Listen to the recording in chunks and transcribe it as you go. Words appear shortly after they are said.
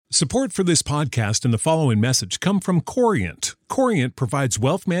Support for this podcast and the following message come from Corient. Corient provides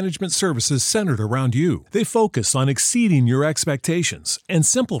wealth management services centered around you. They focus on exceeding your expectations and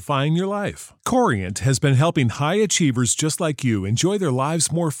simplifying your life. Corient has been helping high achievers just like you enjoy their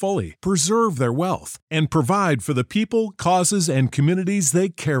lives more fully, preserve their wealth, and provide for the people, causes, and communities they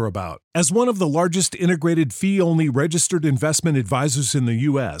care about. As one of the largest integrated fee-only registered investment advisors in the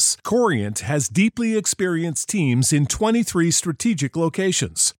U.S., Corient has deeply experienced teams in 23 strategic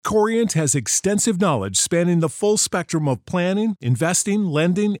locations. Corient has extensive knowledge spanning the full spectrum of planning, investing,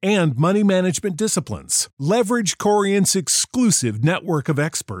 lending, and money management disciplines. Leverage Corient's exclusive network of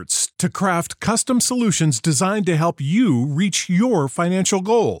experts to craft custom solutions designed to help you reach your financial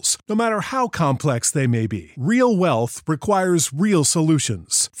goals, no matter how complex they may be. Real wealth requires real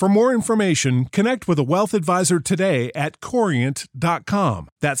solutions. For more information, connect with a wealth advisor today at Corient.com.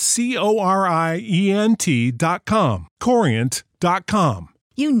 That's Corient.com. Corient.com.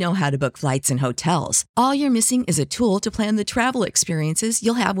 You know how to book flights and hotels. All you're missing is a tool to plan the travel experiences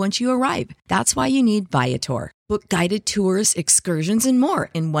you'll have once you arrive. That's why you need Viator. Book guided tours, excursions, and more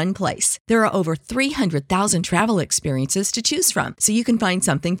in one place. There are over 300,000 travel experiences to choose from, so you can find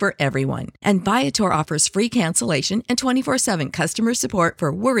something for everyone. And Viator offers free cancellation and 24/7 customer support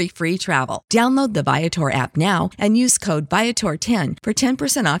for worry-free travel. Download the Viator app now and use code Viator10 for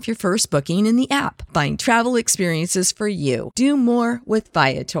 10% off your first booking in the app. Find travel experiences for you. Do more with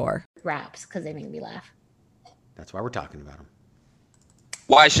Viator. Raps, because they make me laugh. That's why we're talking about them.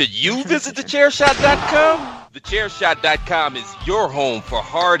 Why should you visit thechairshot.com? Thechairshot.com is your home for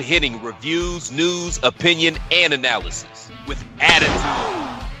hard-hitting reviews, news, opinion, and analysis with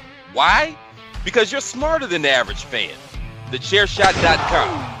attitude. Why? Because you're smarter than the average fan.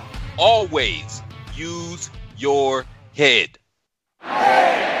 Thechairshot.com. Always use your head. 8,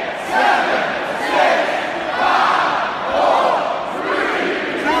 7, 6, 5, 4,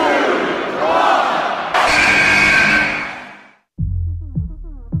 3, 2, 1.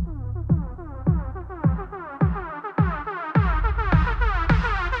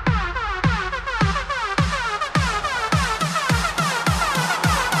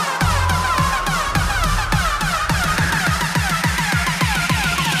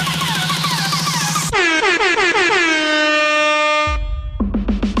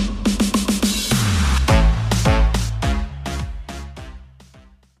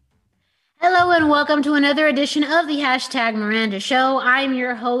 Welcome to another edition of the Hashtag Miranda Show. I'm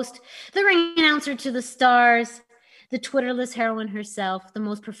your host, the ring announcer to the stars, the Twitterless heroine herself, the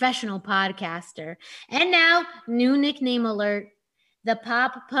most professional podcaster, and now, new nickname alert, the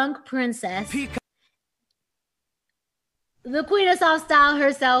pop punk princess, the queen of soft style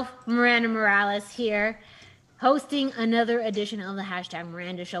herself, Miranda Morales here, hosting another edition of the Hashtag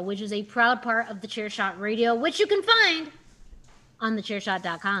Miranda Show, which is a proud part of the Chairshot Radio, which you can find on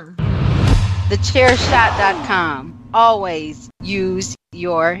thechairshot.com. Thechairshot.com. Always use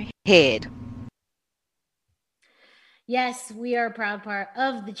your head. Yes, we are a proud part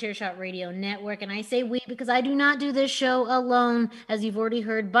of the Chairshot Radio Network. And I say we because I do not do this show alone, as you've already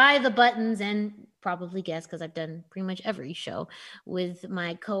heard by the buttons and probably guessed because I've done pretty much every show with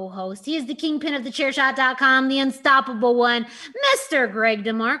my co-host. He is the kingpin of thechairshot.com, the unstoppable one, Mr. Greg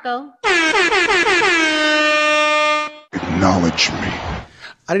DeMarco. Acknowledge me.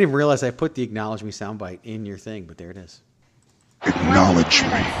 I didn't even realize I put the acknowledge me soundbite in your thing, but there it is. Acknowledge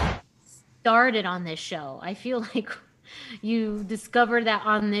me. Started on this show. I feel like you discovered that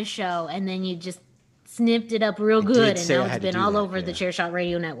on this show and then you just snipped it up real good, and now it's been all over the Chairshot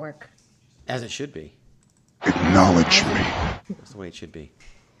Radio Network. As it should be. Acknowledge me. That's the way it should be.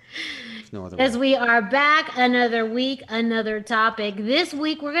 No other As way. we are back another week, another topic. This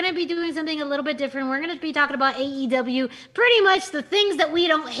week, we're going to be doing something a little bit different. We're going to be talking about AEW, pretty much the things that we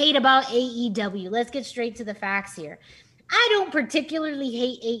don't hate about AEW. Let's get straight to the facts here. I don't particularly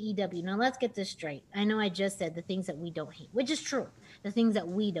hate AEW. Now, let's get this straight. I know I just said the things that we don't hate, which is true. The things that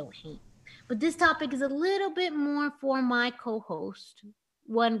we don't hate. But this topic is a little bit more for my co-host,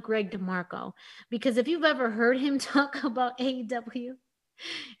 one Greg DeMarco. Because if you've ever heard him talk about AEW,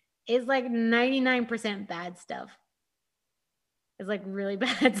 it's like 99% bad stuff. It's like really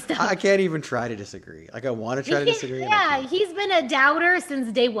bad stuff. I can't even try to disagree. Like, I want to try to disagree. Yeah, he's been a doubter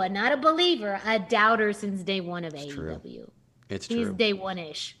since day one. Not a believer, a doubter since day one of AEW. True. It's He's true. day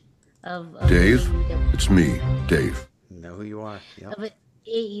one-ish of Dave, AEW. it's me, Dave. Know who you are. Yep. Of an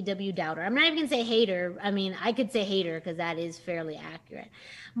AEW doubter. I'm not even going to say hater. I mean, I could say hater because that is fairly accurate.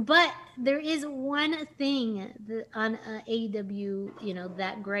 But there is one thing that on AEW,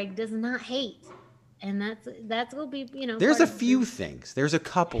 that Greg does not hate. And that's will be, There's part a of few the- things. There's a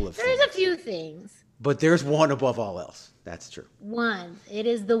couple of There's things. a few things. But there's one above all else. That's true. One. It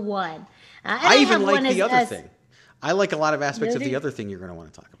is the one. I even like the other thing. I like a lot of aspects of the other thing you're going to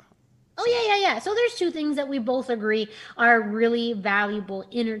want to talk about. Oh, yeah. So there's two things that we both agree are really valuable,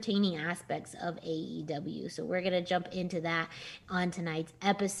 entertaining aspects of AEW. So we're going to jump into that on tonight's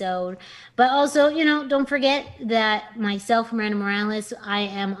episode. But also, don't forget that myself, Miranda Morales, I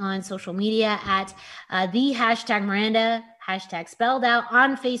am on social media at the hashtag Miranda, hashtag spelled out,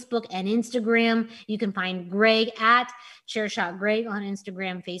 on Facebook and Instagram. You can find Greg at Chairshot Greg on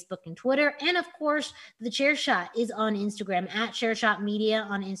Instagram, Facebook, and Twitter. And of course, the Chairshot is on Instagram at Chairshot Media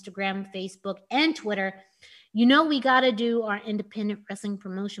on Instagram, Facebook, and Twitter. We got to do our independent wrestling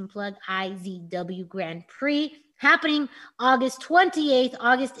promotion plug, IZW Grand Prix, happening August 28th.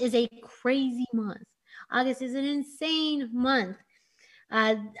 August is a crazy month. August is an insane month.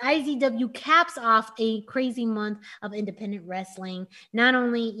 IZW caps off a crazy month of independent wrestling, not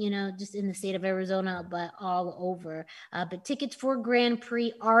only, just in the state of Arizona, but all over. But tickets for Grand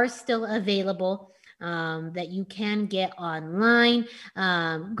Prix are still available that you can get online.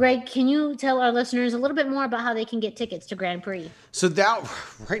 Greg, can you tell our listeners a little bit more about how they can get tickets to Grand Prix? So that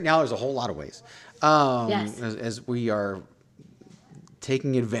right now, there's a whole lot of ways. Yes. As we are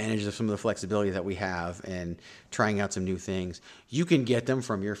taking advantage of some of the flexibility that we have and trying out some new things, you can get them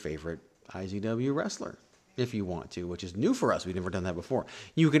from your favorite IZW wrestler if you want to, which is new for us. We've never done that before.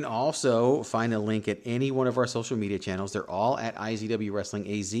 You can also find a link at any one of our social media channels. They're all at IZW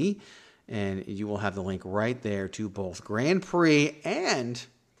Wrestling AZ, and you will have the link right there to both Grand Prix and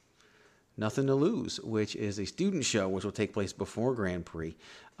Nothing to Lose, which is a student show which will take place before Grand Prix,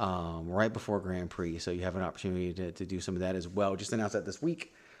 right before Grand Prix. So you have an opportunity to do some of that as well. Just announced that this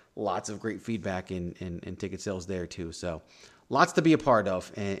week. Lots of great feedback and ticket sales there too. So lots to be a part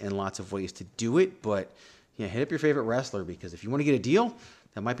of and lots of ways to do it. But yeah, hit up your favorite wrestler, because if you want to get a deal,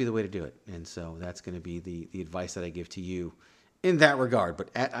 that might be the way to do it. And so that's going to be the advice that I give to you in that regard. But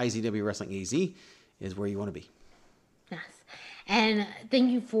at IZW Wrestling AZ is where you want to be. Yes. And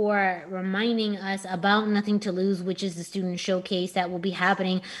thank you for reminding us about Nothing to Lose, which is the student showcase that will be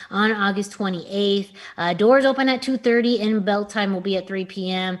happening on August 28th. Doors open at 2:30 and bell time will be at 3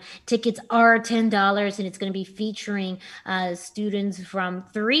 p.m. Tickets are $10, and it's going to be featuring students from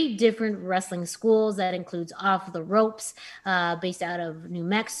 3 different wrestling schools. That includes Off the Ropes, based out of New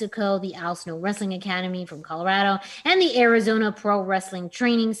Mexico, the Al Snow Wrestling Academy from Colorado, and the Arizona Pro Wrestling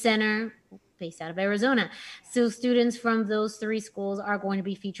Training Center, based out of Arizona. So students from those 3 schools are going to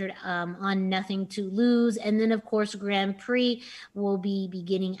be featured on Nothing to Lose. And then, of course, Grand Prix will be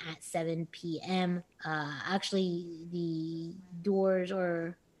beginning at 7 p.m. Actually, the doors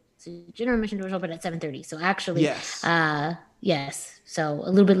general admission doors open at 7:30. So actually, yes. So a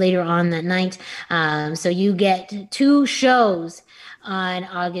little bit later on that night. So you get 2 shows on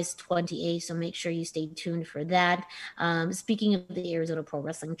August 28th. So make sure you stay tuned for that. Speaking of the Arizona Pro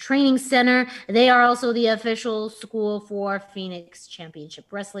Wrestling Training Center, they are also the official school for Phoenix Championship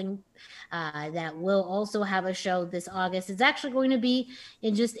Wrestling. That will also have a show this August. It's actually going to be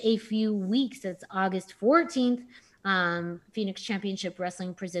in just a few weeks. It's August 14th. Phoenix Championship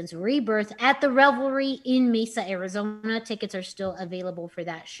Wrestling presents Rebirth at the Revelry in Mesa, Arizona. Tickets are still available for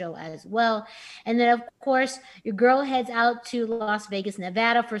that show as well. And then, of course, your girl heads out to Las Vegas,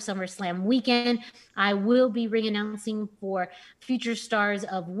 Nevada for SummerSlam weekend. I will be ring-announcing for Future Stars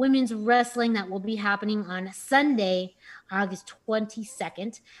of Women's Wrestling. That will be happening on Sunday, August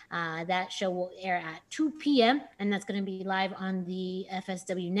 22nd. That show will air at 2 p.m. and that's going to be live on the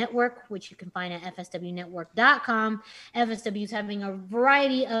FSW Network, which you can find at fswnetwork.com. FSW is having a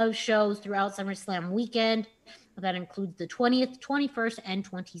variety of shows throughout SummerSlam weekend. That includes the 20th, 21st, and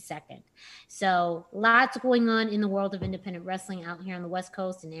 22nd. So lots going on in the world of independent wrestling out here on the West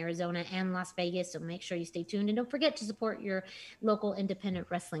Coast in Arizona and Las Vegas. So make sure you stay tuned and don't forget to support your local independent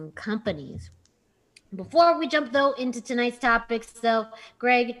wrestling companies. Before we jump, though, into tonight's topics, though,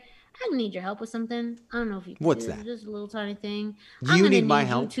 Greg, I need your help with something. I don't know if you can. What's do that? Just a little tiny thing. You need my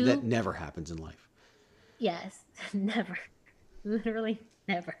help? That never happens in life. Yes, never. Literally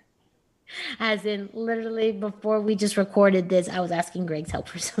never. As in, literally, before we just recorded this, I was asking Greg's help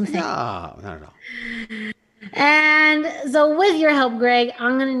for something. No, not at all. And so with your help, Greg,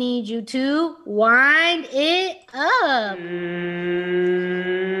 I'm going to need you to wind it up.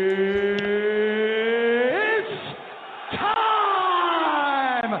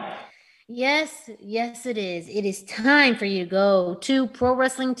 Yes, it is. It is time for you to go to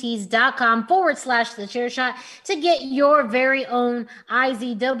prowrestlingtees.com/thechairshot to get your very own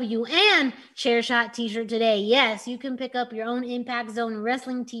IZW and Chairshot t-shirt today. Yes, you can pick up your own Impact Zone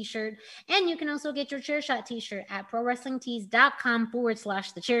Wrestling t-shirt, and you can also get your Chairshot t-shirt at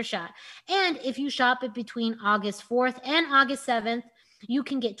prowrestlingtees.com/thechairshot. And if you shop it between August 4th and August 7th, you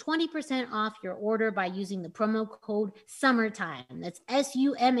can get 20% off your order by using the promo code SUMMERTIME. That's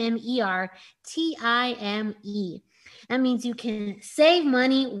SUMMERTIME. That means you can save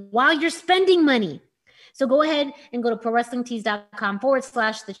money while you're spending money. So go ahead and go to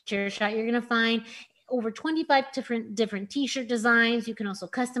prowrestlingtees.com/thechairshot. You're going to find over 25 different t-shirt designs. You can also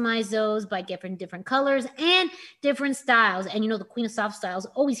customize those by different colors and different styles. And the Queen of Soft Style is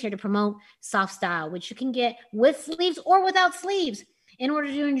always here to promote soft style, which you can get with sleeves or without sleeves, in order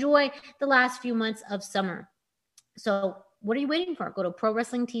to enjoy the last few months of summer. So what are you waiting for? Go to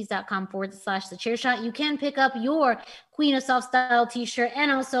prowrestlingtees.com/thechairshot. You can pick up your Queen of Soft Style t-shirt,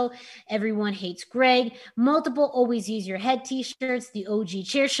 and also Everyone Hates Greg, multiple Always Use Your Head t-shirts, the OG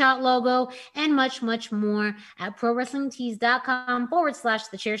Chairshot logo, and much, much more at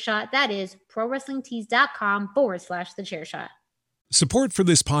prowrestlingtees.com/thechairshot. That is prowrestlingtees.com/thechairshot. Support for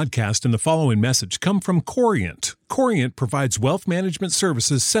this podcast and the following message come from Corient. Corient provides wealth management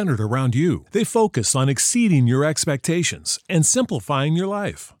services centered around you. They focus on exceeding your expectations and simplifying your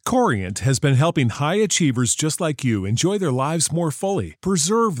life. Corient has been helping high achievers just like you enjoy their lives more fully,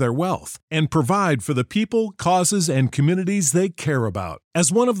 preserve their wealth, and provide for the people, causes, and communities they care about. As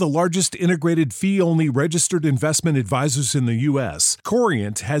one of the largest integrated fee-only registered investment advisors in the U.S.,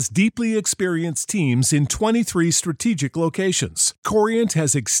 Corient has deeply experienced teams in 23 strategic locations. Corient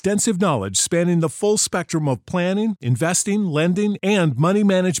has extensive knowledge spanning the full spectrum of planning, investing, lending, and money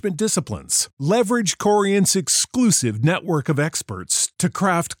management disciplines. Leverage Corient's exclusive network of experts to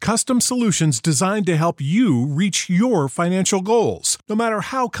craft custom solutions designed to help you reach your financial goals, no matter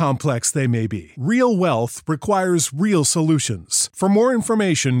how complex they may be. Real wealth requires real solutions. For more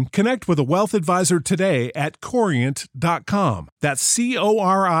information, connect with a wealth advisor today at Corient.com. That's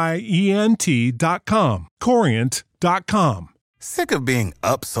Corient.com. Corient.com. Sick of being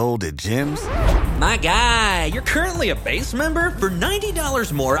upsold at gyms? My guy, you're currently a base member? For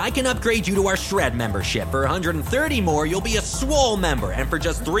 $90 more, I can upgrade you to our Shred membership. For $130 more, you'll be a Swole member. And for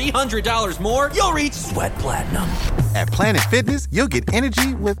just $300 more, you'll reach Sweat Platinum. At Planet Fitness, you'll get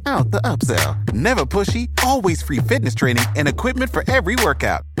energy without the upsell. Never pushy, always free fitness training and equipment for every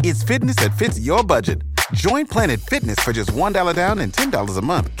workout. It's fitness that fits your budget. Join Planet Fitness for just $1 down and $10 a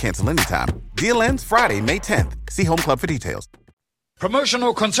month. Cancel anytime. Deal ends Friday, May 10th. See Home Club for details.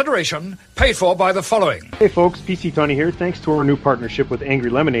 Promotional consideration paid for by the following. Hey folks, PC Tony here. Thanks to our new partnership with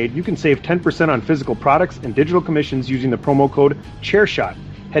Angry Lemonade, you can save 10% on physical products and digital commissions using the promo code ChairShot.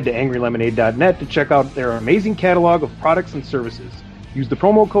 Head to angrylemonade.net to check out their amazing catalog of products and services. Use the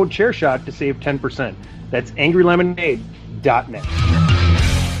promo code ChairShot to save 10%. That's angrylemonade.net.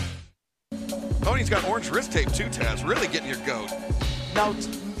 Tony's got orange wrist tape too, Taz. Really getting your goat. Now,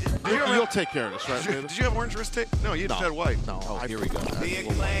 you'll take care of this, right? Did you have orange wrist tape? No, you just had white. No. Oh, here we go. And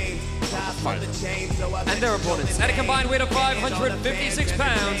their opponents, at a combined weight of 556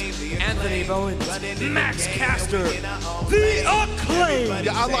 pounds, Anthony Bowens, Max Caster, The Acclaimed.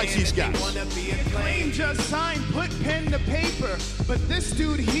 Yeah, I like these guys. The Acclaimed just signed, put pen to paper, but this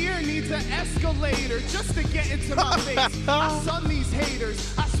dude here needs an escalator just to get into my face. I sun these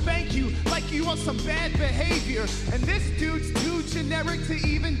haters. I spank you like you on some bad behavior, and this dude's too generic to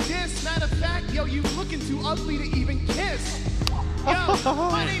even diss. Matter of fact, yo, you looking too ugly to even kiss. Yo,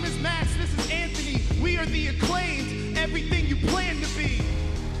 my name is Max, this is Anthony. We are the Acclaimed, everything you plan to be.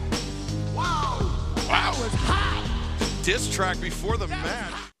 Wow, that was hot. Diss track before the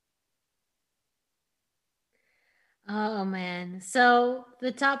match. Oh man. So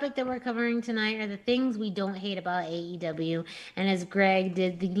the topic that we're covering tonight are the things we don't hate about AEW. And as Greg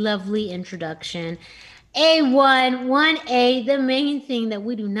did the lovely introduction, A1, 1A, the main thing that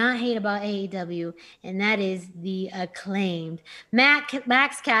we do not hate about AEW, and that is the Acclaimed.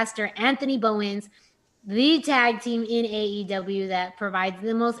 Max Caster, Anthony Bowens, the tag team in AEW that provides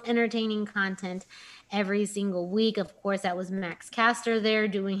the most entertaining content every single week. Of course, that was Max Caster there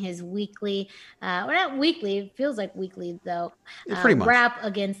doing his weekly, or not weekly, it feels like weekly though, pretty much. Rap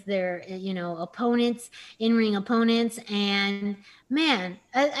against their, opponents, in-ring opponents. And man,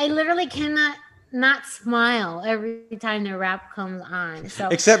 I literally cannot not smile every time their rap comes on. So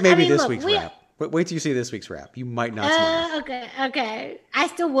except maybe this week's rap. But wait till you see this week's rap. You might not smile. Okay. I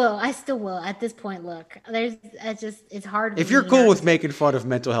still will. At this point, look, it's hard. If you're cool with making fun of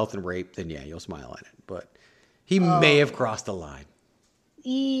mental health and rape, then yeah, you'll smile at it. But he may have crossed the line.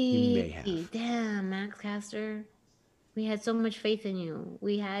 He may have. Damn, Max Caster. We had so much faith in you.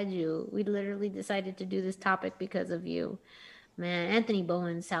 We had you. We literally decided to do this topic because of you. Man, Anthony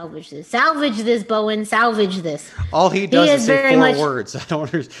Bowen, salvage this. Salvage this, Bowen. Salvage this. All he does is say 4 words. I don't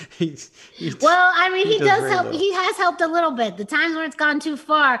understand. Well, I mean, he does help. Little. He has helped a little bit. The times where it's gone too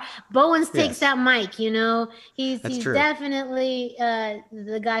far, Bowens takes that mic, you know. He's definitely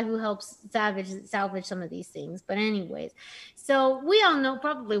the guy who helps salvage some of these things. But anyways, so we all know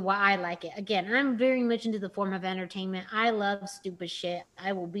probably why I like it. Again, I'm very much into the form of entertainment. I love stupid shit.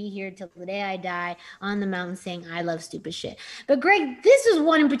 I will be here till the day I die on the mountain saying I love stupid shit. But Greg, this is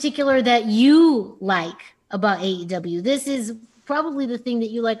one in particular that you like about AEW. This is probably the thing that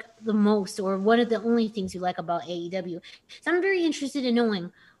you like the most, or one of the only things you like about AEW. So I'm very interested in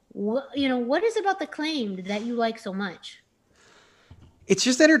knowing what is about the Acclaimed that you like so much. It's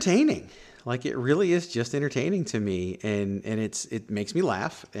just entertaining. Like, it really is just entertaining to me, and it makes me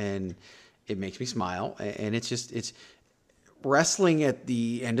laugh, and it makes me smile, and it's wrestling at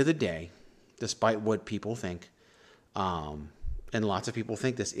the end of the day, despite what people think, and lots of people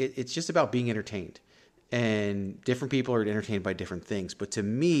think this. It's just about being entertained, and different people are entertained by different things. But to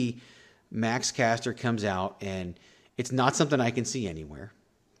me, Max Caster comes out, and it's not something I can see anywhere.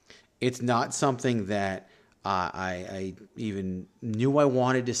 It's not something that I even knew I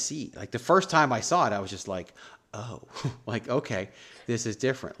wanted to see. Like, the first time I saw it, I was just like, oh, like, okay, this is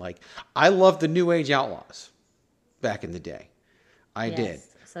different. Like, I loved the New Age Outlaws back in the day. I did.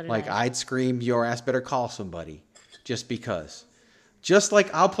 So did like, I. I'd scream, your ass better call somebody, just because. Just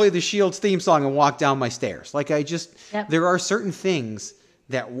like I'll play the Shield's theme song and walk down my stairs. Like, there are certain things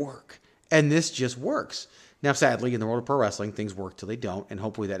that work, and this just works. Now, sadly, in the world of pro wrestling, things work till they don't, and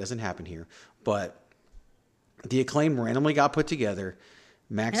hopefully that doesn't happen here. But the Acclaim randomly got put together.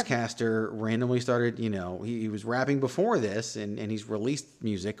 Max Caster randomly started, he was rapping before this, and he's released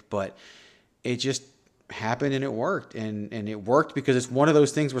music, but it just happened and it worked. And it worked because it's one of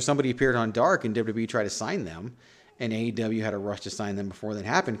those things where somebody appeared on Dark and WWE tried to sign them, and AEW had a rush to sign them before that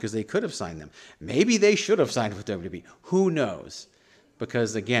happened because they could have signed them. Maybe they should have signed with WWE. Who knows?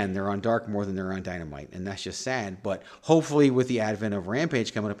 Because, again, they're on Dark more than they're on Dynamite, and that's just sad. But hopefully with the advent of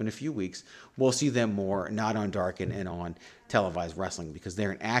Rampage coming up in a few weeks, we'll see them more not on Dark and on televised wrestling, because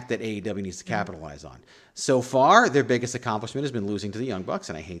they're an act that AEW needs to capitalize on. So far, their biggest accomplishment has been losing to the Young Bucks,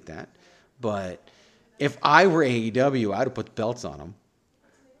 and I hate that. But if I were AEW, I would have put the belts on them.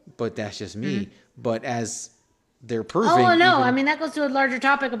 But that's just me. But as they're proving... Oh, no. I mean, that goes to a larger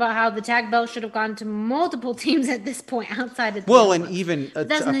topic about how the tag belt should have gone to multiple teams at this point outside of the and even a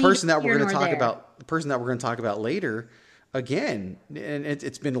person that we're going to talk about, the person that we're going to talk about later, again, and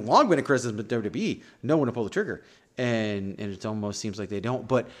it's been long been a criticism of WWE, no one to pull the trigger. And it almost seems like they don't.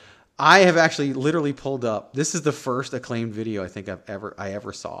 But I have actually literally pulled up, this is the first Acclaimed video I think I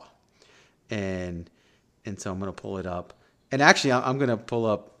ever saw. And so I'm going to pull it up. And actually, I'm going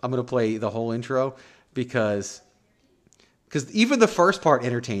to play the whole intro because even the first part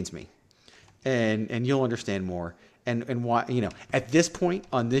entertains me, and you'll understand more. And why, at this point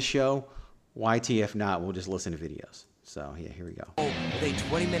on this show, YTF not, we'll just listen to videos. So yeah, here we go. With a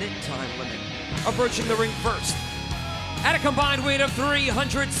 20-minute time limit. Approaching the ring first, at a combined weight of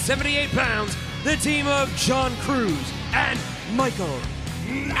 378 pounds, the team of John Cruz and Michael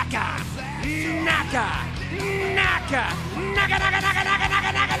Naka.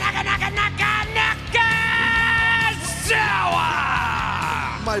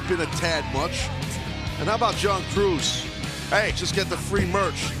 Might have been a tad much. And how about John Cruz? Hey, just get the free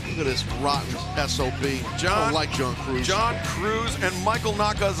merch. Look at this rotten SOB. I don't like John Cruz. John Cruz and Michael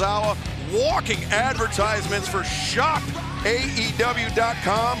Nakazawa, walking advertisements for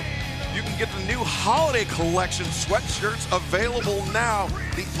ShopAEW.com. You can get the new holiday collection sweatshirts available now.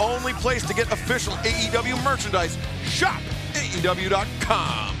 The only place to get official AEW merchandise.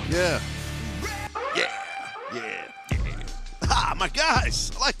 ShopAEW.com. Yeah. Ah, my guys.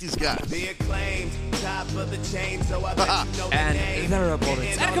 I like these guys. The Acclaimed, top of the chain, so I bet you know and their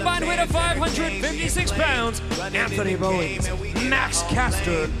opponents. At a combined weight of 556 pounds, Anthony Bowens, Max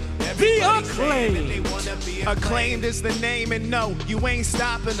Caster, the Acclaimed. Acclaimed is the name, and no, you ain't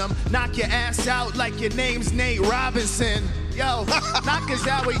stopping them. Knock your ass out like your name's Nate Robinson. Yo,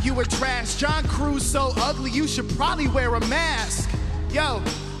 Nakazawa, you were trash. John Cruz so ugly, you should probably wear a mask. Yo,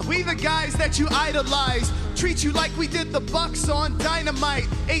 we the guys that you idolize. Treat you like we did the Bucks on Dynamite.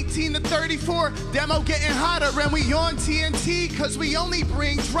 18 to 34, demo getting hotter, and we on TNT cause we only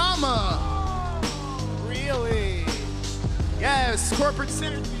bring drama. Really? Yes, corporate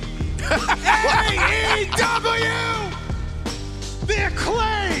synergy. AEW! The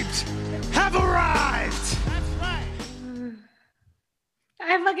Acclaimed have arrived! That's right.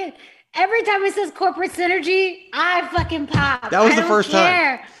 I fucking every time it says corporate synergy, I fucking pop. That was the first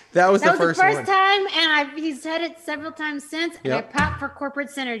time. That was the first time, and he's said it several times since, and I pop for corporate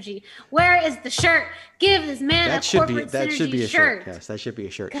synergy. Where is the shirt? Give this man a corporate synergy shirt. That should be a shirt. Yes, that should be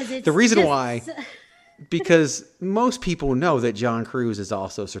a shirt. The reason why, because most people know that John Cruz is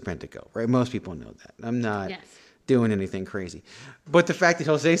also Serpentico, right? Most people know that. I'm not doing anything crazy. But the fact that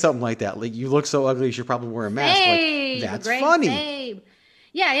he'll say something like that, like, you look so ugly, you should probably wear a mask. Hey, like, that's funny. Babe.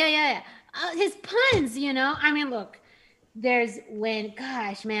 Yeah. His puns, you know. I mean, look. There's some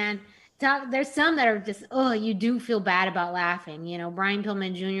that are just, you do feel bad about laughing. You know, Brian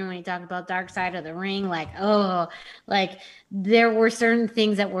Pillman Jr., when he talked about Dark Side of the Ring, like there were certain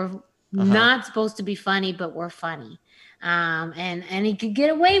things that were not supposed to be funny, but were funny. And he could get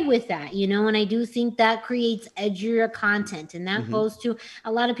away with that, you know, and I do think that creates edgier content, and that goes to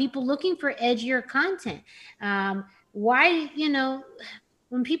a lot of people looking for edgier content. Why, you know,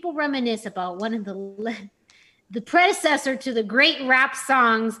 when people reminisce about one of the predecessor to the great rap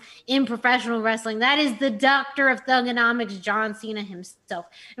songs in professional wrestling, that is the doctor of thugonomics, John Cena himself.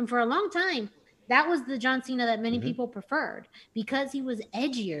 And for a long time, that was the John Cena that many people preferred, because he was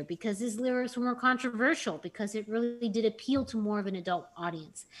edgier, because his lyrics were more controversial, because it really did appeal to more of an adult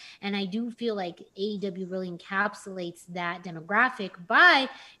audience. And I do feel like AEW really encapsulates that demographic by,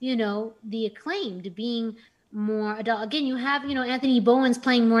 you know, the Acclaimed being more adult. Again, you have, you know, Anthony Bowens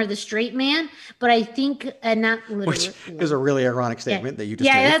playing more of the straight man, but I think, not literally. Which is a really ironic statement that you just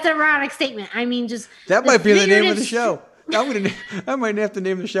made. Yeah, that's an ironic statement. I mean, just. That might be the name of the show. I might have to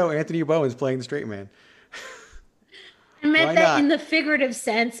name the show Anthony Bowens playing the straight man. I meant that in the figurative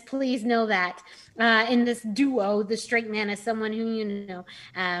sense. Please know that. In this duo, the straight man is someone who, you know,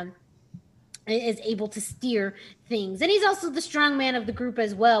 is able to steer things, and he's also the strong man of the group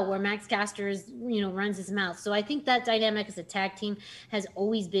as well, where Max Caster is, you know, runs his mouth. So I think that dynamic as a tag team has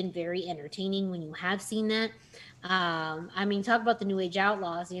always been very entertaining when you have seen that. I mean, talk about the New Age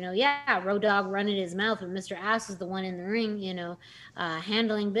Outlaws, you know, Road Dogg running his mouth, but Mr. Ass is the one in the ring, you know,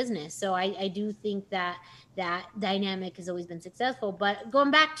 handling business. So I do think that dynamic has always been successful. But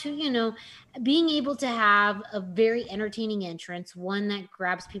going back to, you know, being able to have a very entertaining entrance, one that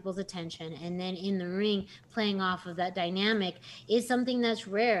grabs people's attention, and then in the ring playing off of that dynamic is something that's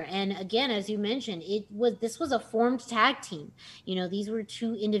rare. And again, as you mentioned, this was a formed tag team. You know, these were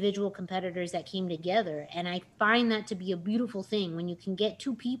two individual competitors that came together, and I find that to be a beautiful thing when you can get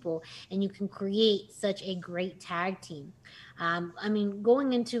two people and you can create such a great tag team. I mean,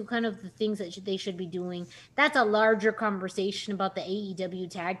 going into kind of the things that they should be doing, that's a larger conversation about the AEW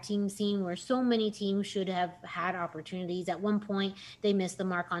tag team scene, where so many teams should have had opportunities. At one point, they missed the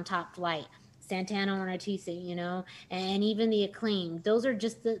mark on Top Flight, Santana and Ortiz, you know, and even the Acclaimed. Those are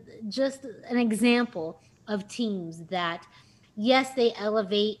just an example of teams that, yes, they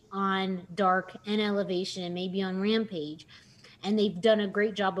elevate on Dark and Elevation and maybe on Rampage, and they've done a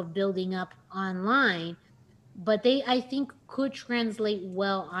great job of building up online, but they, I think, could translate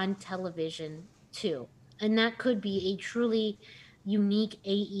well on television too. And that could be a truly unique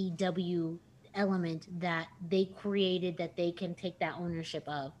AEW element that they created, that they can take that ownership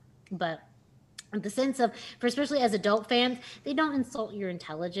of. But the sense of, for especially as adult fans, they don't insult your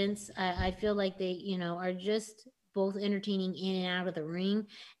intelligence. I feel like they, you know, are just both entertaining in and out of the ring,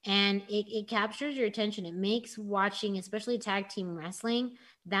 and it captures your attention. It makes watching, especially tag team wrestling,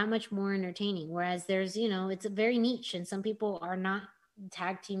 that much more entertaining. Whereas there's, you know, it's a very niche, and some people are not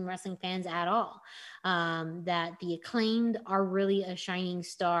tag team wrestling fans at all. That the Acclaimed are really a shining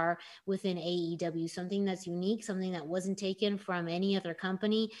star within AEW, something that's unique, something that wasn't taken from any other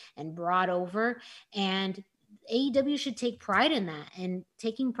company and brought over. And AEW should take pride in that, and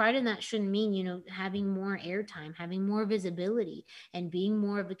taking pride in that shouldn't mean, you know, having more airtime, having more visibility, and being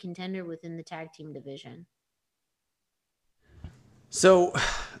more of a contender within the tag team division. So,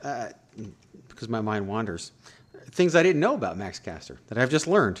 because my mind wanders, things I didn't know about Max Caster that I've just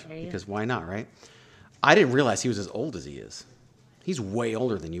learned, because why not, right? I didn't realize he was as old as he is. He's way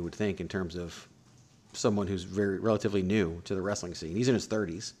older than you would think in terms of someone who's relatively new to the wrestling scene. He's in his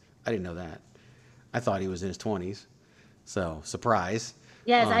 30s. I didn't know that. I thought he was in his 20s. So, surprise.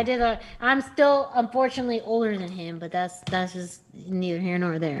 Yes, I did. I'm still, unfortunately, older than him, but that's just neither here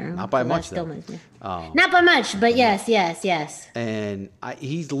nor there. Not by much, though. Not by much, but yes. And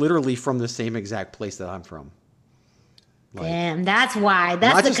he's literally from the same exact place that I'm from. Like, damn, that's why.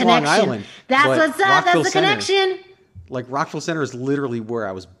 That's the connection. Long Island, that's what's up. That's the connection. Like, Rockville Center is literally where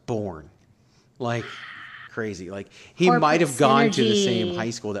I was born. Like, crazy. Like, he might have gone to the same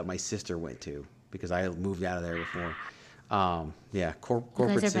high school that my sister went to, because I moved out of there before.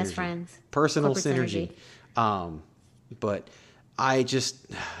 Corporate synergy. Best friends. Personal synergy. But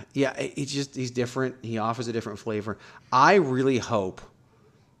he's different. He offers a different flavor. I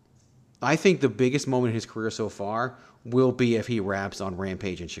think the biggest moment in his career so far will be if he raps on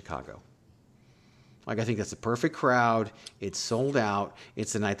Rampage in Chicago. Like, I think that's the perfect crowd. It's sold out.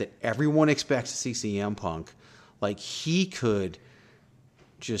 It's the night that everyone expects to see CM Punk. Like, he could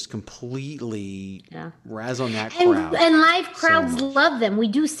just completely razz on that crowd. And live crowds love them. We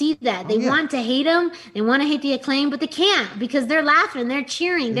do see that. They want to hate him. They want to hate the Acclaim, but they can't because they're laughing. They're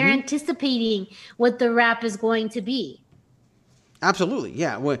cheering. They're anticipating what the rap is going to be. Absolutely,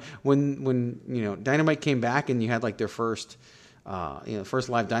 yeah. When Dynamite came back and you had like their first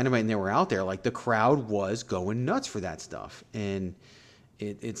live Dynamite and they were out there, like the crowd was going nuts for that stuff, and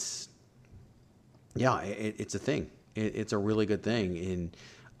it's a thing. It's a really good thing, and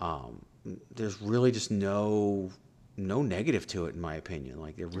there's really just no negative to it in my opinion.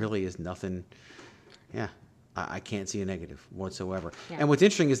 Like there really is nothing. Yeah, I can't see a negative whatsoever. Yeah. And what's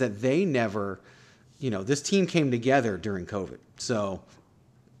interesting is that they never. This team came together during COVID, so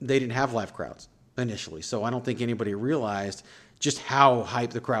they didn't have live crowds initially. So I don't think anybody realized just how hyped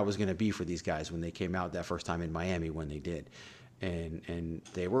the crowd was going to be for these guys when they came out that first time in Miami when they did. And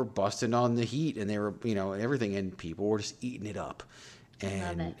they were busting on the heat and they were, everything, and people were just eating it up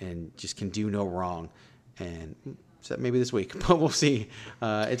and just can do no wrong. And except maybe this week, but we'll see.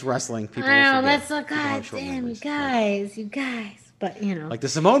 It's wrestling. People I know, that's so goddamn, you guys. But, like the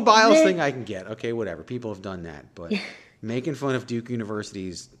Simone Biles thing I can get. Okay, whatever. People have done that. But making fun of Duke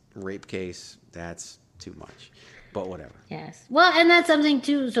University's rape case, that's too much. But whatever. Yes. Well, and that's something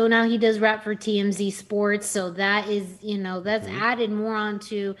too. So now he does rap for TMZ Sports. So that is, that's added more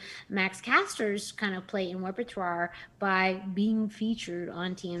onto Max Caster's kind of plate and repertoire by being featured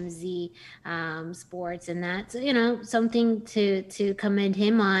on TMZ Sports. And that's, something to commend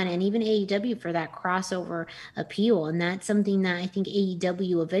him on, and even AEW for that crossover appeal. And that's something that I think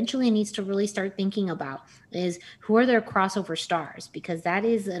AEW eventually needs to really start thinking about is who are their crossover stars, because that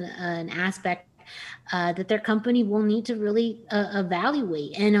is an aspect that their company will need to really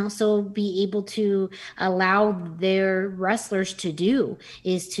evaluate and also be able to allow their wrestlers to do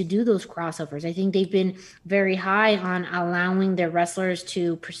those crossovers. I think they've been very high on allowing their wrestlers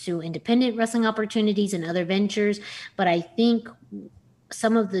to pursue independent wrestling opportunities and other ventures. But I think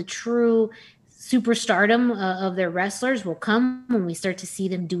some of the true superstardom of their wrestlers will come when we start to see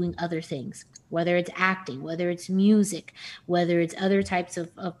them doing other things, whether it's acting, whether it's music, whether it's other types of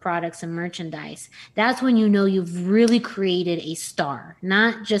products and merchandise. That's when you've really created a star,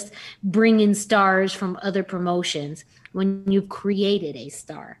 not just bring in stars from other promotions, when you've created a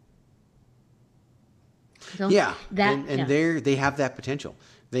star. So they have that potential.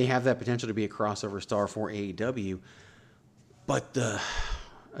 They have that potential to be a crossover star for AEW, but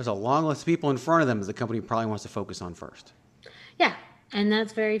there's a long list of people in front of them that the company probably wants to focus on first. Yeah. And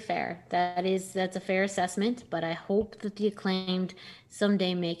that's very fair. That's a fair assessment, but I hope that the Acclaimed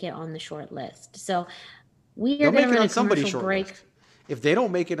someday make it on the short list. So we are going to run a commercial break. List. If they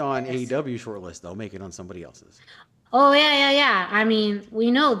don't make it on AEW short list, they'll make it on somebody else's. Oh, yeah. I mean, we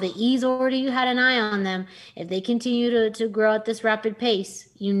know the E's already had an eye on them. If they continue to grow at this rapid pace,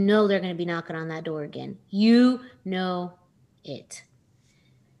 they're going to be knocking on that door again. You know it.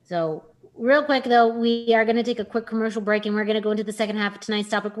 So real quick, though, we are going to take a quick commercial break, and we're going to go into the second half of tonight's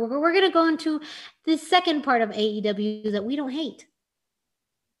topic. We're going to go into the second part of AEW that we don't hate.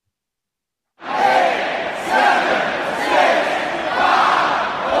 8, 7, 6,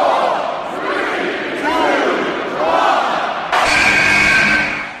 5, 4, 3, 2,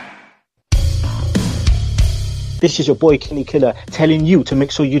 1. This is your boy Kenny Killer telling you to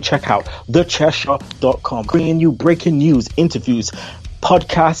make sure you check out thechairshot.com, bringing you breaking news, interviews,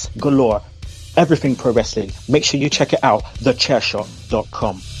 podcasts galore, everything pro wrestling. Make sure you check it out,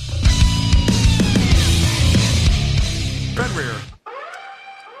 thechairshot.com. Fenrir.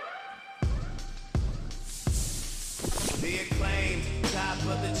 The Acclaimed, top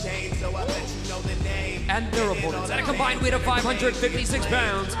of the chain, so I let you know the name. And their opponents at a combined weight of 556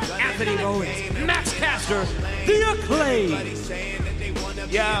 pounds, Anthony Owens, Max Caster, The Acclaimed.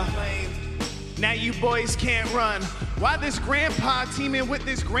 Yeah. Now you boys can't run. Why this grandpa teaming with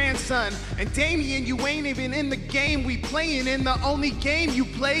this grandson? And Damien, you ain't even in the game we playing in. The only game you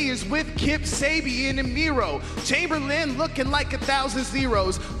play is with Kip Sabian and Miro. Chamberlain looking like 1,000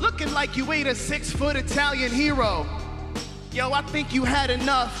 zeros. Looking like you ate a 6-foot Italian hero. Yo, I think you had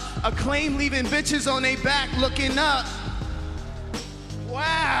enough. Acclaim leaving bitches on their back looking up.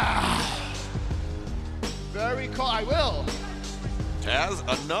 Wow. Very cool. I will. Taz,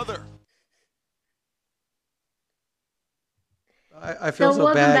 another. I feel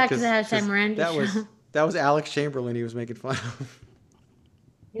so bad back to the hashtag Miranda that was Alex Chamberlain he was making fun of.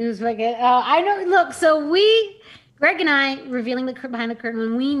 It was like, I know. Look, so Greg and I, revealing the behind the curtain,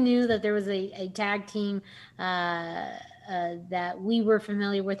 when we knew that there was a tag team that we were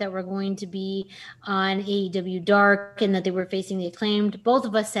familiar with that were going to be on AEW Dark and that they were facing the Acclaimed, both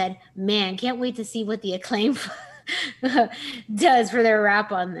of us said, man, can't wait to see what the Acclaimed does for their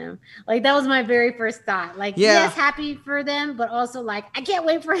rap on them. Like, that was my very first thought. Like, yes, happy for them, but also like, I can't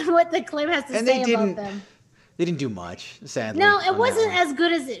wait for what the Acclaim has to say about them. They didn't do much, sadly. No, it wasn't as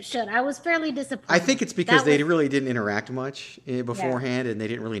good as it should. I was fairly disappointed. I think it's because they really didn't interact much beforehand, and they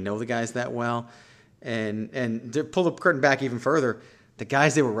didn't really know the guys that well. And to pull the curtain back even further, the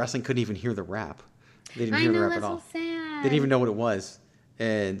guys they were wrestling couldn't even hear the rap. They didn't hear the rap at all. So sad. They didn't even know what it was,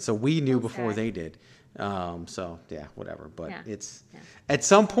 and so we knew before they did. So yeah, whatever. But it's at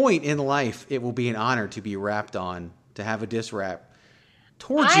some point in life, it will be an honor to be rapped on, to have a diss rap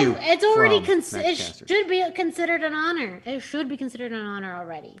towards you. It's already it should be considered an honor. It should be considered an honor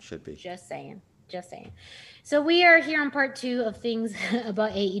already. Should be. Just saying. So we are here on part 2 of things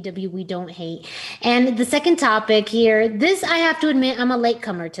about AEW we don't hate. And the second topic here, this, I have to admit, I'm a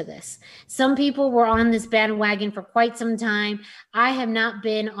latecomer to this. Some people were on this bandwagon for quite some time. I have not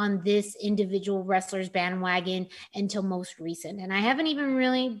been on this individual wrestler's bandwagon until most recent. And I haven't even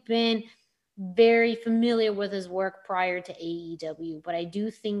really been very familiar with his work prior to AEW. But I do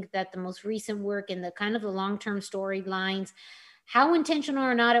think that the most recent work and the kind of the long-term storylines, how intentional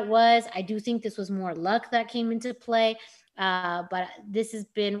or not it was, I do think this was more luck that came into play. But this has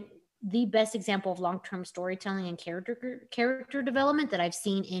been the best example of long-term storytelling and character development that I've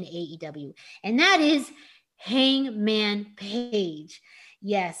seen in AEW. And that is Hangman Page.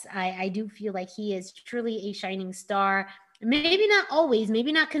 Yes, I do feel like he is truly a shining star. Maybe not always,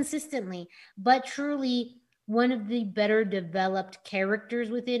 maybe not consistently, but truly one of the better developed characters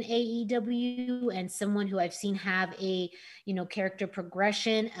within AEW, and someone who I've seen have a, character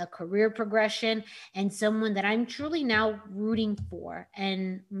progression, a career progression, and someone that I'm truly now rooting for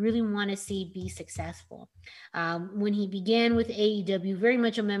and really want to see be successful. When he began with AEW, very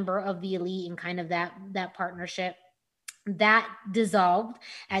much a member of the Elite and kind of that partnership, that dissolved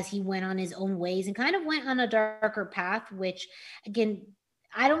as he went on his own ways and kind of went on a darker path, which again,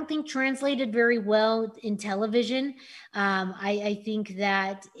 I don't think translated very well in television. I think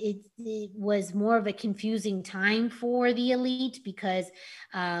that it was more of a confusing time for the Elite because,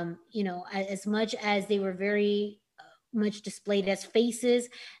 as much as they were very much displayed as faces,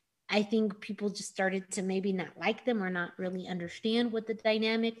 I think people just started to maybe not like them or not really understand what the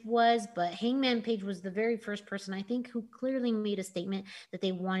dynamic was. But Hangman Page was the very first person, I think, who clearly made a statement that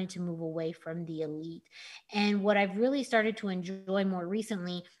they wanted to move away from the Elite. And what I've really started to enjoy more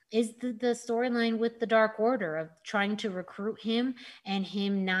recently is the storyline with the Dark Order of trying to recruit him and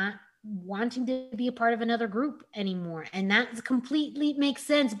him not wanting to be a part of another group anymore. And that completely makes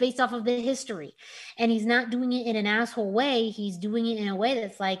sense based off of the history. And he's not doing it in an asshole way. He's doing it in a way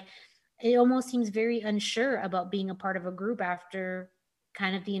that's like, it almost seems very unsure about being a part of a group after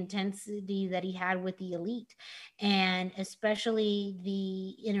kind of the intensity that he had with the Elite. And especially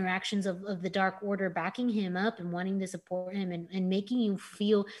the interactions of the Dark Order backing him up and wanting to support him and making you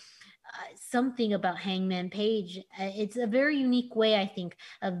feel something about Hangman Page. It's a very unique way, I think,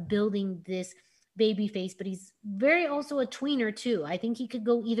 of building this baby face, but he's very also a tweener too. I think he could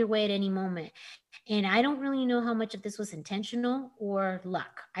go either way at any moment. And I don't really know how much of this was intentional or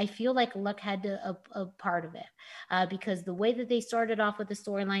luck. I feel like luck had a part of it because the way that they started off with the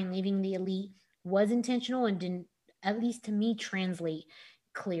storyline, leaving the Elite, was intentional and didn't, at least to me, translate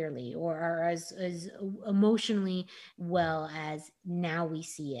clearly or as emotionally well as now we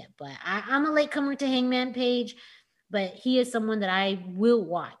see it. But I'm a latecomer to Hangman Page, but he is someone that I will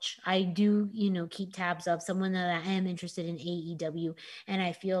watch. I do, keep tabs of, someone that I am interested in AEW. And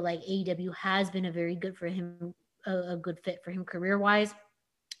I feel like AEW has been a very good for him, a good fit for him career-wise.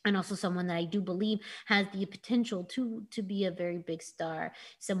 And also someone that I do believe has the potential to be a very big star,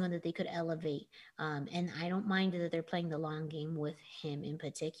 someone that they could elevate. And I don't mind that they're playing the long game with him in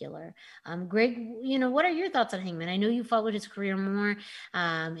particular. Greg, what are your thoughts on Hangman? I know you followed his career more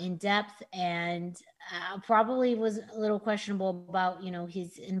in depth and probably was a little questionable about,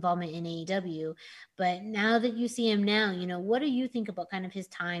 his involvement in AEW. But now that you see him now, what do you think about kind of his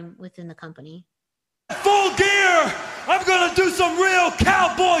time within the company? Full gear! I'm gonna do some real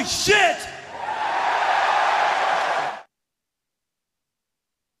cowboy shit!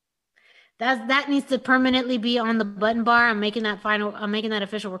 That needs to permanently be on the button bar. I'm making that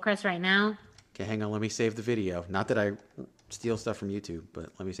official request right now. Okay, hang on. Let me save the video. Not that I steal stuff from YouTube, but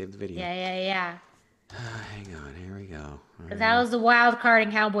let me save the video. Yeah. Hang on. Here we go. Because that was the wild card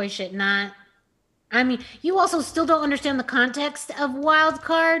in cowboy shit, not I mean, you also still don't understand the context of Wild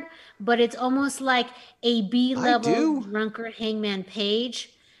Card, but it's almost like a B-level drunker Hangman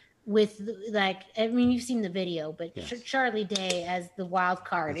Page with like, I mean, you've seen the video, but Yes. Charlie Day as the Wild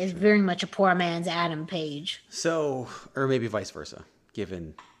Card is very much a poor man's Adam Page. So, or maybe vice versa,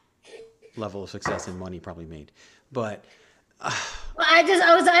 given level of success and money probably made. But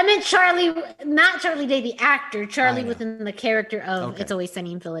I meant Charlie, not Charlie Day, the actor, Charlie within the character of It's Always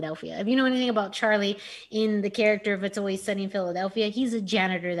Sunny in Philadelphia. If you know anything about Charlie in the character of It's Always Sunny in Philadelphia, he's a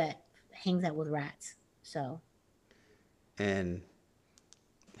janitor that hangs out with rats. So. And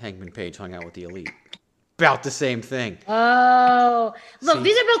Hangman Page hung out with the Elite. About the same thing. Oh, look,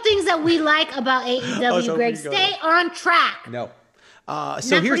 these are both things that we like about AEW, Greg. Stay on track. No.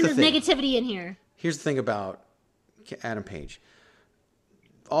 So here's the thing. Negativity in here. Here's the thing about Adam Page.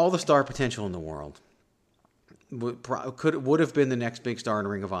 All the star potential in the world would have been the next big star in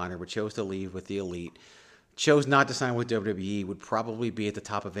Ring of Honor, but chose to leave with the Elite. Chose not to sign with WWE. Would probably be at the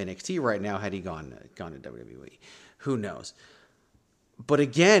top of NXT right now had he gone to WWE. Who knows? But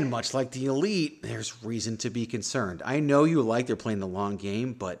again, much like the Elite, there's reason to be concerned. I know you like they're playing the long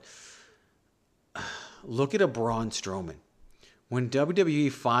game, but look at a Braun Strowman. When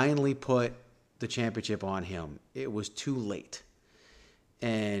WWE finally put the championship on him, it was too late.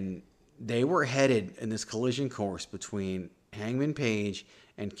 And they were headed in this collision course between Hangman Page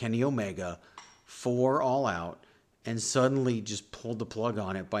and Kenny Omega for All Out, and suddenly just pulled the plug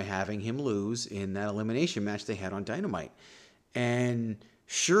on it by having him lose in that elimination match they had on Dynamite. And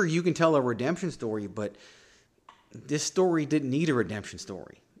sure, you can tell a redemption story, but this story didn't need a redemption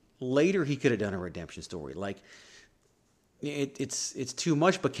story. Later, he could have done a redemption story. Like, it's too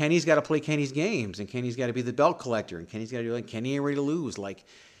much, but Kenny's got to play Kenny's games, and Kenny's got to be the belt collector, and Kenny's got to do like Kenny ain't ready to lose. Like,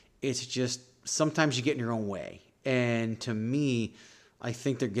 it's just sometimes you get in your own way, and to me, I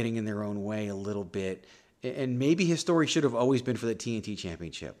think they're getting in their own way a little bit. And maybe his story should have always been for the TNT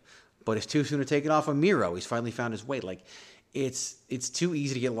Championship, but it's too soon to take it off of Miro. He's finally found his way. Like, it's too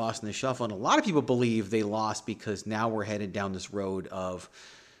easy to get lost in the shuffle, and a lot of people believe they lost because now we're headed down this road of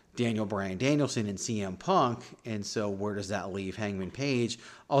Daniel Bryan Danielson and CM Punk, and so where does that leave Hangman Page?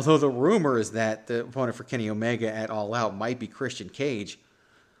 Although the rumor is that the opponent for Kenny Omega at All Out might be Christian Cage.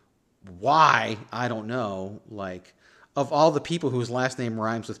 Why? I don't know. Like, of all the people whose last name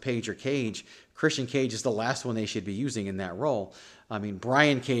rhymes with Page or Cage, Christian Cage is the last one they should be using in that role. I mean,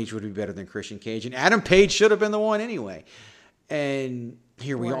 Brian Cage would be better than Christian Cage, and Adam Page should have been the one anyway. And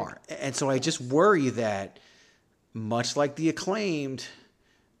here we are. And so I just worry that, much like the Acclaimed,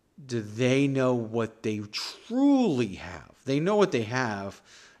 do they know what they truly have? They know what they have.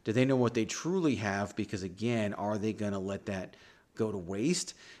 Do they know what they truly have? Because again, are they going to let that go to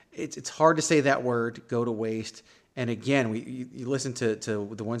waste? It's hard to say that word, go to waste. And again, you listen to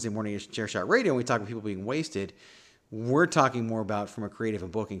the Wednesday morning Chair Shot Radio, and we talk about people being wasted. We're talking more about from a creative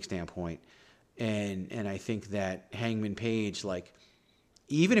and booking standpoint. And I think that Hangman Page, like,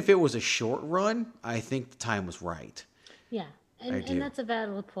 even if it was a short run, I think the time was right. Yeah. And that's a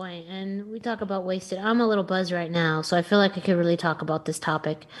valid point. And we talk about wasted. I'm a little buzzed right now, so I feel like I could really talk about this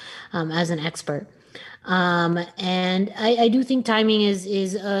topic as an expert. And I do think timing is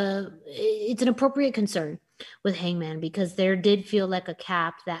it's an appropriate concern with Hangman, because there did feel like a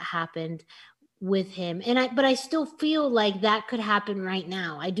cap that happened with him. But I still feel like that could happen right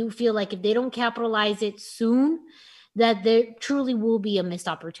now. I do feel like if they don't capitalize it soon, that there truly will be a missed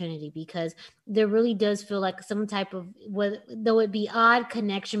opportunity, because there really does feel like some type of, though it be odd,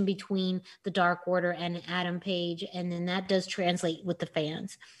 connection between the Dark Order and Adam Page, and then that does translate with the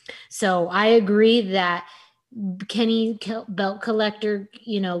fans. So I agree that Kenny belt collector,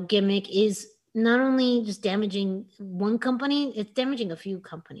 gimmick is not only just damaging one company, it's damaging a few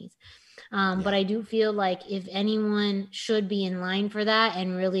companies. But I do feel like if anyone should be in line for that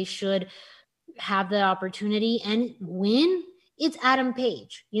and really should have the opportunity and win, it's Adam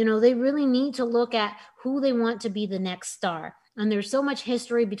Page. They really need to look at who they want to be the next star. And there's so much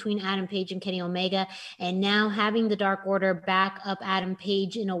history between Adam Page and Kenny Omega, and now having the Dark Order back up Adam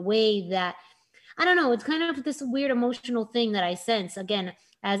Page in a way that, I don't know, it's kind of this weird emotional thing that I sense. Again,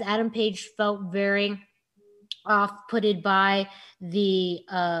 as Adam Page felt very off-putted by the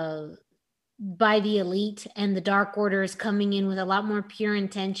Elite, and the Dark Order is coming in with a lot more pure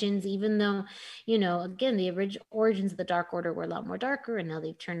intentions, even though, again, the original origins of the Dark Order were a lot more darker, and now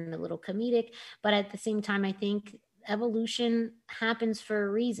they've turned a little comedic. But at the same time, I think evolution happens for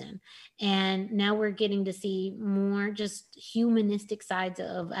a reason. And now we're getting to see more just humanistic sides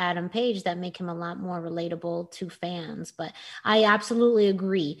of Adam Page that make him a lot more relatable to fans. But I absolutely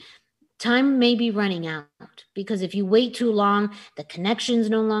agree. time may be running out, because if you wait too long, the connection's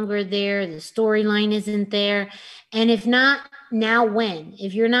no longer there, the storyline isn't there. And if not, now when?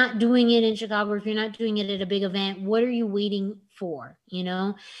 If you're not doing it in Chicago, if you're not doing it at a big event, what are you waiting for, you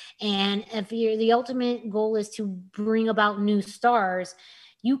know? And if the ultimate goal is to bring about new stars,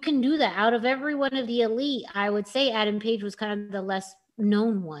 you can do that. Out of every one of the elite, I would say Adam Page was kind of the less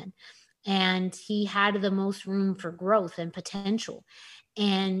known one, and he had the most room for growth and potential.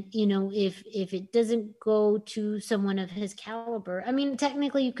 And, you know, if it doesn't go to someone of his caliber, I mean,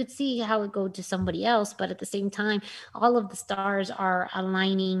 technically you could see how it go to somebody else, but at the same time, all of the stars are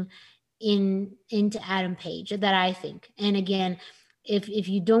aligning into Adam Page, that I think. And again, if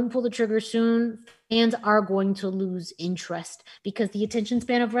you don't pull the trigger soon, fans are going to lose interest, because the attention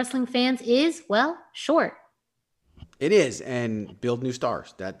span of wrestling fans is, well, short. It is, and build new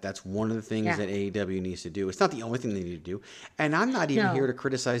stars. That's one of the things that AEW needs to do. It's not the only thing they need to do. And I'm not even here to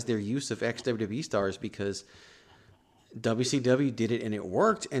criticize their use of ex-WWE stars, because WCW did it and it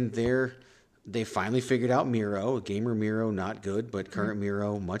worked, and they finally figured out Miro. Gamer Miro, not good, but current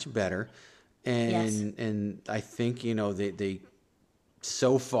Miro, much better. And I think, you know, they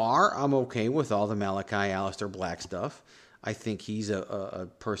so far, I'm okay with all the Malachi Aleister Black stuff. I think he's a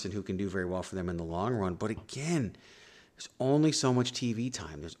person who can do very well for them in the long run. But again, there's only so much TV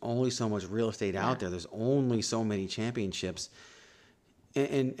time. There's only so much real estate out there. There's only so many championships.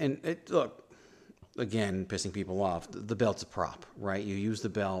 And look, again, pissing people off, the belt's a prop, right? You use the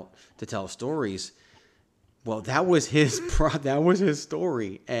belt to tell stories. Well, that was his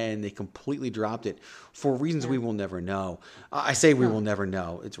story, and they completely dropped it for reasons we will never know. I say we will never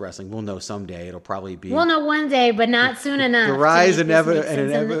know. It's wrestling. We'll know someday. It'll probably be. We'll know one day, but not soon enough. The rise and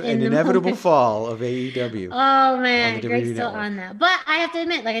inevitable fall of AEW. Oh man, Greg's still on that. But I have to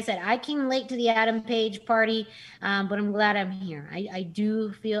admit, like I said, I came late to the Adam Page party, but I'm glad I'm here. I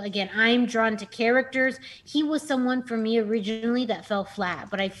do feel, again, I'm drawn to characters. He was someone for me originally that fell flat,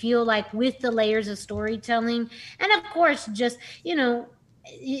 but I feel like with the layers of storytelling, and of course, just, you know,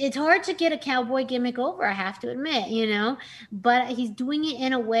 it's hard to get a cowboy gimmick over, I have to admit, you know, but he's doing it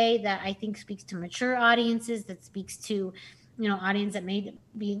in a way that I think speaks to mature audiences, that speaks to, you know, audience that may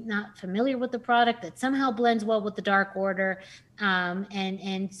be not familiar with the product, that somehow blends well with the Dark Order.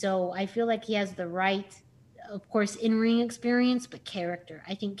 And so I feel like he has the right, of course, in-ring experience, but character.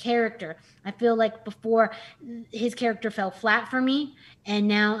 I think character. I feel like before, his character fell flat for me, and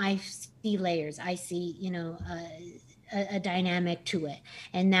now I see layers. I see, you know, a dynamic to it,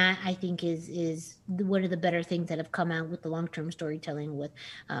 and that I think is one of the better things that have come out with the long-term storytelling with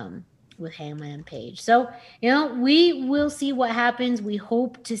Hangman and Page. So, you know, we will see what happens. We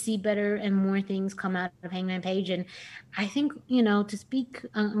hope to see better and more things come out of Hangman Page. And I think, you know, to speak,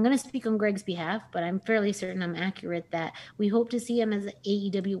 I'm going to speak on Greg's behalf, but I'm fairly certain I'm accurate that we hope to see him as an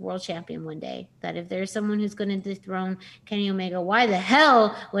AEW World Champion one day. That if there's someone who's going to dethrone Kenny Omega, why the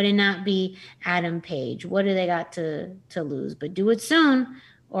hell would it not be Adam Page? What do they got to lose? But do it soon,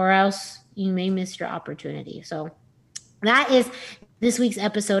 or else you may miss your opportunity. So that is this week's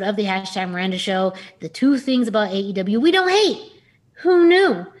episode of the #Miranda Show. The two things about AEW we don't hate. Who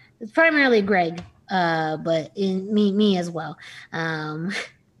knew? It's primarily Greg, but in me as well.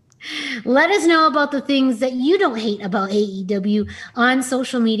 Let us know about the things that you don't hate about AEW on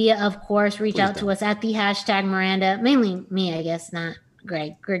social media. Of course, reach out to us at the #Miranda. Mainly me, I guess, not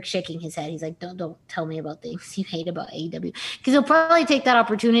Greg. Greg's shaking his head. He's like, don't tell me about things you hate about AEW, because he'll probably take that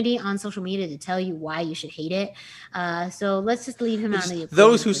opportunity on social media to tell you why you should hate it. So let's just leave him out of the equation.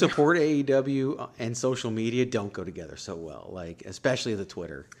 Those who support AEW and social media don't go together so well, like especially the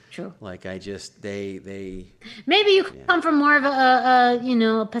Twitter. True. Like I just they maybe you come from more of a you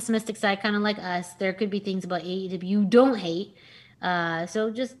know, a pessimistic side, kind of like us. There could be things about AEW you don't hate.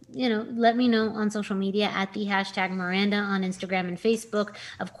 So just, you know, let me know on social media at the #Miranda on Instagram and Facebook.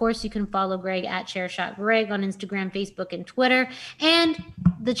 Of course, you can follow Greg at ChairShotGreg on Instagram, Facebook, and Twitter, and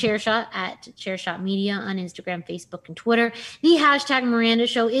the Chairshot at Chairshot Media on Instagram, Facebook, and Twitter. The #Miranda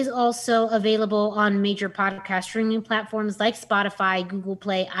Show is also available on major podcast streaming platforms like Spotify, Google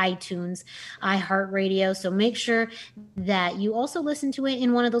Play, iTunes, iHeartRadio. So make sure that you also listen to it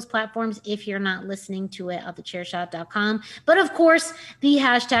in one of those platforms if you're not listening to it at thechairshot.com. But of course, the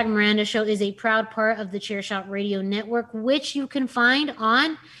 #Miranda Show is a proud part of the Chairshot Radio Network, which you can find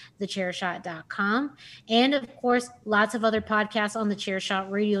on thechairshot.com. And of course, lots of other podcasts on the Chairshot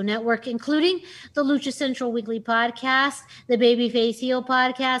Radio Network, including the Lucha Central Weekly Podcast, the Babyface Heel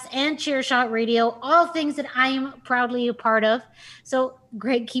Podcast, and Chairshot Radio, all things that I am proudly a part of. So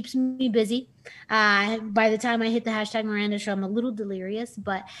Greg keeps me busy. By the time I hit the #Miranda Show, I'm a little delirious,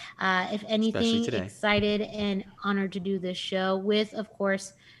 but if anything, excited and honored to do this show with, of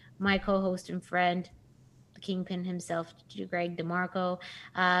course, my co-host and friend, the Kingpin himself, Greg DeMarco.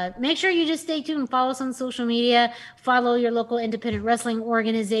 Make sure you just stay tuned. Follow us on social media. Follow your local independent wrestling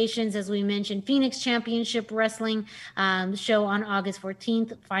organizations. As we mentioned, Phoenix Championship Wrestling show on August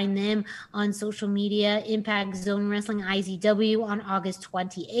 14th. Find them on social media. Impact Zone Wrestling, IZW, on August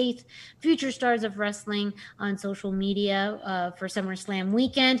 28th. Future Stars of Wrestling on social media for SummerSlam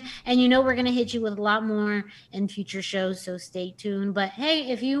weekend. And we're going to hit you with a lot more in future shows, so stay tuned. But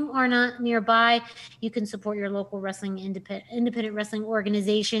hey, if you are not nearby, you can support your local wrestling independent wrestling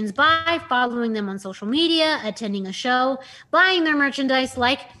organizations by following them on social media, attending a show, buying their merchandise,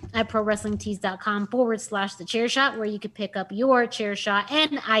 like at ProWrestlingTees.com/TheChairShot, where you could pick up your Chairshot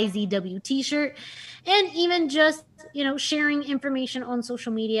and IZW t-shirt, and even just sharing information on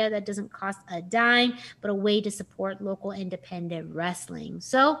social media that doesn't cost a dime, but a way to support local independent wrestling.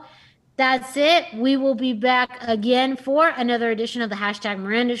 So that's it. We will be back again for another edition of the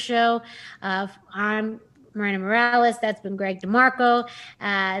 #Miranda Show. I'm Miranda Morales. That's been Greg DeMarco.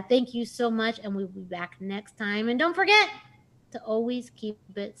 Thank you so much, and we'll be back next time. And don't forget to always keep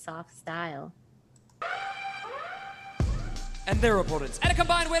it soft style. And their opponents, at a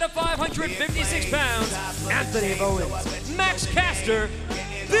combined weight of 556 pounds, Anthony Bowens, Max Caster,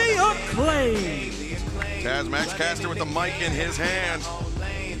 The Acclaim. Taz Max Caster with the mic in his hand.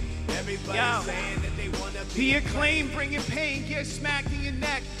 Yo, The Acclaim bringing pain, get smacked in your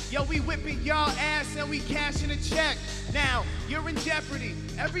neck. Yo, we whipping y'all ass and we cashing a check. Now, you're in jeopardy.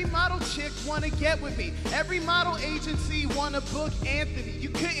 Every model chick wanna get with me. Every model agency wanna book Anthony. You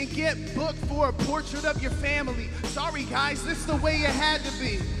couldn't get booked for a portrait of your family. Sorry guys, this is the way it had to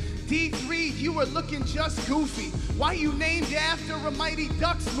be. D3, you were looking just goofy. Why you named after a Mighty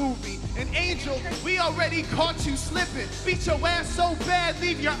Ducks movie? And Angel, we already caught you slipping. Beat your ass so bad,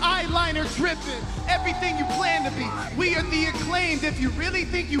 leave your eyeliner dripping. Everything you plan to be, we are The Acclaimed. If you really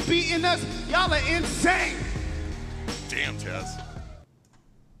think you beating us, y'all are insane. Damn, Taz.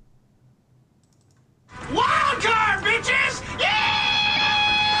 Wild card, bitches! Yeah!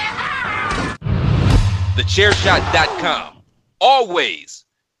 TheChairShot.com. Always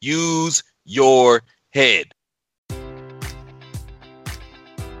use your head.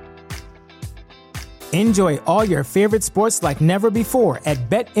 Enjoy all your favorite sports like never before at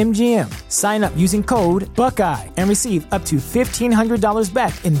BetMGM. Sign up using code Buckeye and receive up to $1,500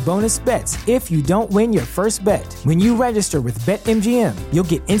 back in bonus bets if you don't win your first bet. When you register with BetMGM, you'll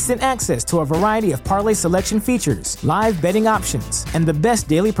get instant access to a variety of parlay selection features, live betting options, and the best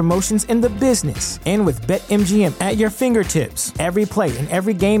daily promotions in the business. And with BetMGM at your fingertips, every play and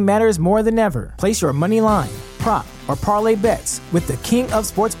every game matters more than ever. Place your money line, prop, or parlay bets with the king of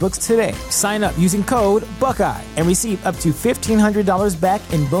sportsbooks today. Sign up using code Buckeye and receive up to $1,500 back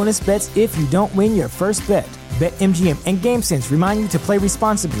in bonus bets if you don't win your first bet. BetMGM and GameSense remind you to play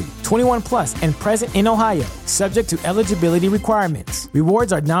responsibly. 21 plus and present in Ohio, subject to eligibility requirements.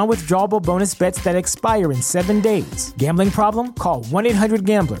 Rewards are non-withdrawable bonus bets that expire in 7 days. Gambling problem? Call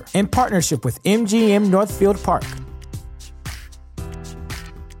 1-800-GAMBLER. In partnership with MGM Northfield Park.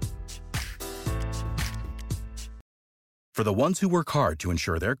 For the ones who work hard to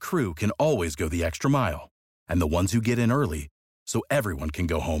ensure their crew can always go the extra mile, and the ones who get in early so everyone can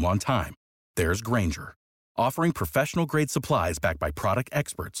go home on time, there's Grainger, offering professional-grade supplies backed by product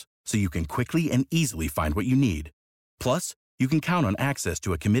experts so you can quickly and easily find what you need. Plus, you can count on access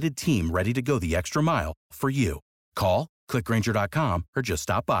to a committed team ready to go the extra mile for you. Call, click Grainger.com, or just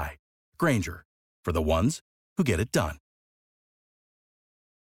stop by. Grainger, for the ones who get it done.